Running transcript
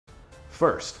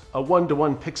First, a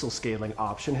 1-to-1 pixel scaling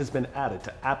option has been added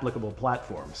to applicable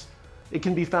platforms. It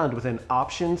can be found within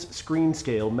Options Screen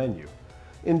Scale menu.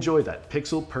 Enjoy that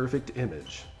pixel-perfect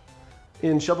image.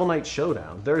 In Shovel Knight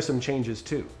Showdown, there are some changes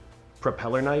too.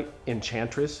 Propeller Knight,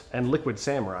 Enchantress, and Liquid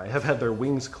Samurai have had their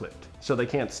wings clipped, so they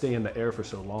can't stay in the air for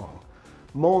so long.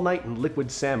 Mole Knight and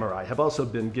Liquid Samurai have also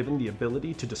been given the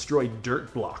ability to destroy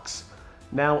dirt blocks.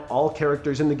 Now all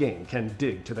characters in the game can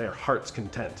dig to their heart's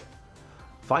content.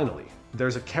 Finally,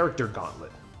 there's a character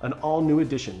gauntlet, an all-new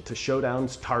addition to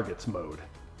Showdown's Targets mode.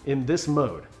 In this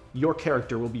mode, your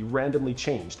character will be randomly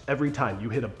changed every time you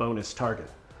hit a bonus target.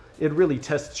 It really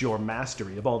tests your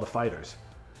mastery of all the fighters.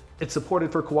 It's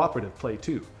supported for cooperative play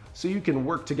too, so you can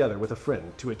work together with a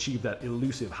friend to achieve that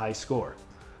elusive high score.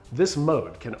 This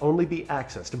mode can only be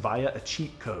accessed via a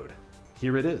cheat code.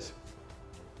 Here it is.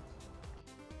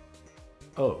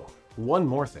 Oh, one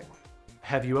more thing.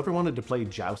 Have you ever wanted to play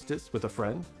Joustus with a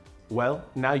friend? Well,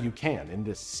 now you can in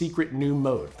this secret new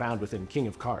mode found within King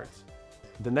of Cards.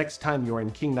 The next time you're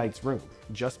in King Knight's room,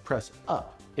 just press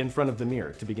up in front of the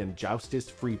mirror to begin Joustus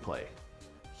free play.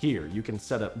 Here you can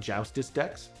set up Joustus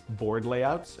decks, board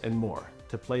layouts, and more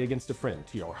to play against a friend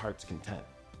to your heart's content.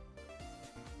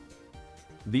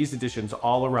 These additions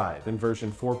all arrive in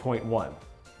version 4.1.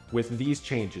 With these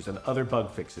changes and other bug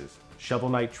fixes, Shovel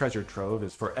Knight Treasure Trove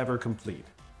is forever complete.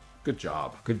 Good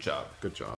job. Good job. Good job.